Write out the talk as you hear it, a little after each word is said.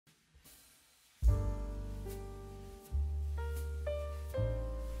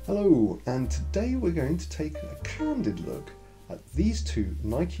Hello, and today we're going to take a candid look at these two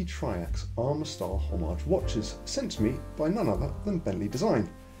Nike Triax Armour Style Homage watches sent to me by none other than Bentley Design,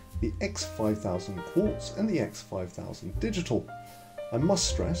 the X5000 Quartz and the X5000 Digital. I must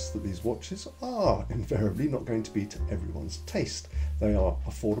stress that these watches are invariably not going to be to everyone's taste. They are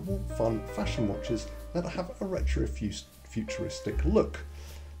affordable, fun, fashion watches that have a retro-futuristic look.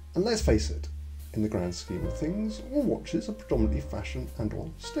 And let's face it, in the grand scheme of things, all watches are predominantly fashion and or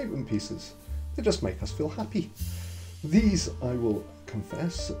statement pieces. They just make us feel happy. These, I will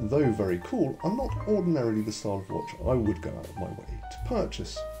confess, though very cool, are not ordinarily the style of watch I would go out of my way to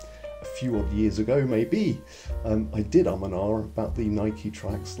purchase. A few odd years ago, maybe, I did and ah about the Nike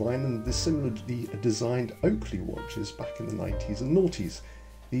Triax line and the similarly designed Oakley watches back in the 90s and noughties.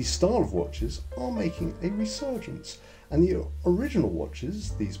 These style of watches are making a resurgence, and the original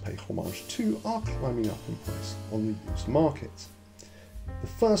watches these pay homage to are climbing up in price on the used market. The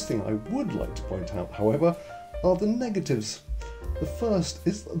first thing I would like to point out, however, are the negatives. The first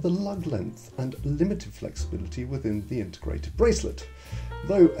is the lug length and limited flexibility within the integrated bracelet.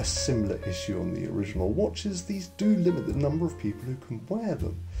 Though a similar issue on the original watches, these do limit the number of people who can wear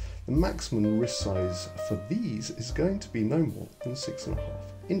them. The maximum wrist size for these is going to be no more than 6.5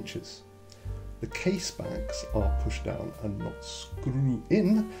 inches. The case backs are pushed down and not screw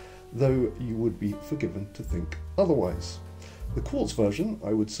in, though you would be forgiven to think otherwise. The Quartz version,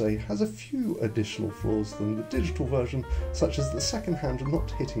 I would say, has a few additional flaws than the digital version, such as the second hand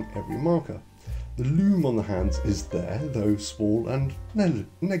not hitting every marker. The loom on the hands is there, though small and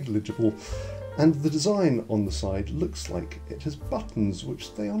negligible, and the design on the side looks like it has buttons,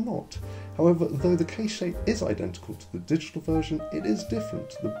 which they are not. However, though the case shape is identical to the digital version, it is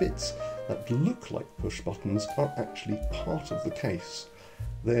different. The bits that look like push buttons are actually part of the case.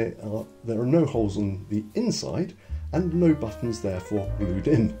 There are no holes on the inside, and no buttons therefore glued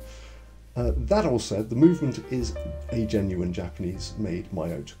in. That all said, the movement is a genuine Japanese-made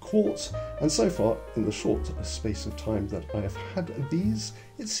Miyota Quartz, and so far, in the short space of time that I have had these,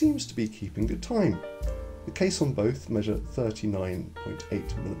 it seems to be keeping good time. The case on both measure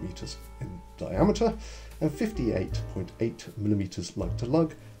 39.8mm in diameter and 58.8mm lug to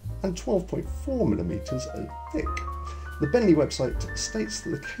lug and 12.4mm thick. The Bentley website states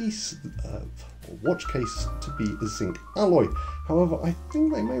that the case, or watch case, to be a zinc alloy. However, I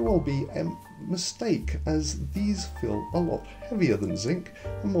think they may well be a mistake, as these feel a lot heavier than zinc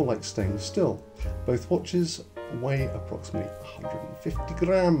and more like stainless steel. Both watches weigh approximately 150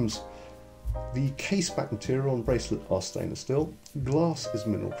 grams. The case back material and bracelet are stainless steel, glass is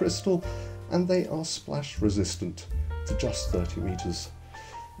mineral crystal, and they are splash resistant to just 30 meters.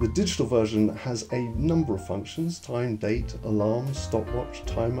 The digital version has a number of functions: time, date, alarm, stopwatch,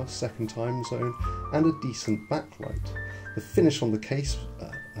 timer, second time zone, and a decent backlight. The finish on the case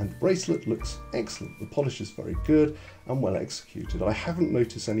and bracelet looks excellent. The polish is very good and well executed. I haven't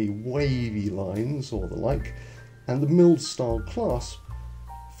noticed any wavy lines or the like, and the milled style clasp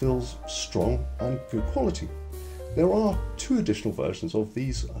feels strong and good quality. There are two additional versions of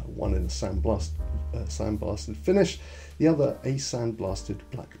these, one in a sandblasted finish, the other a sandblasted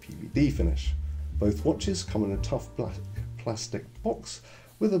black PVD finish. Both watches come in a tough black plastic box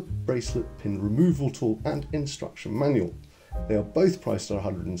with a bracelet pin removal tool and instruction manual. They are both priced at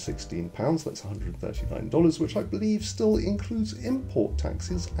 £116, that's $139, which I believe still includes import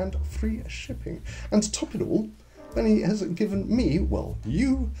taxes and free shipping. And to top it all, Benny has given me, well,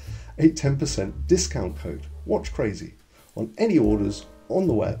 you, a 10% discount code, Watch Crazy, on any orders on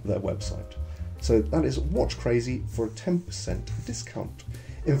their website. So that is Watch Crazy for a 10% discount.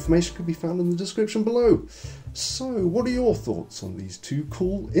 Information can be found in the description below. So what are your thoughts on these two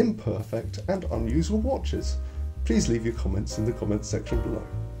cool, imperfect and unusual watches? Please leave your comments in the comments section below.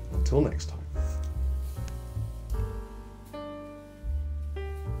 Until next time.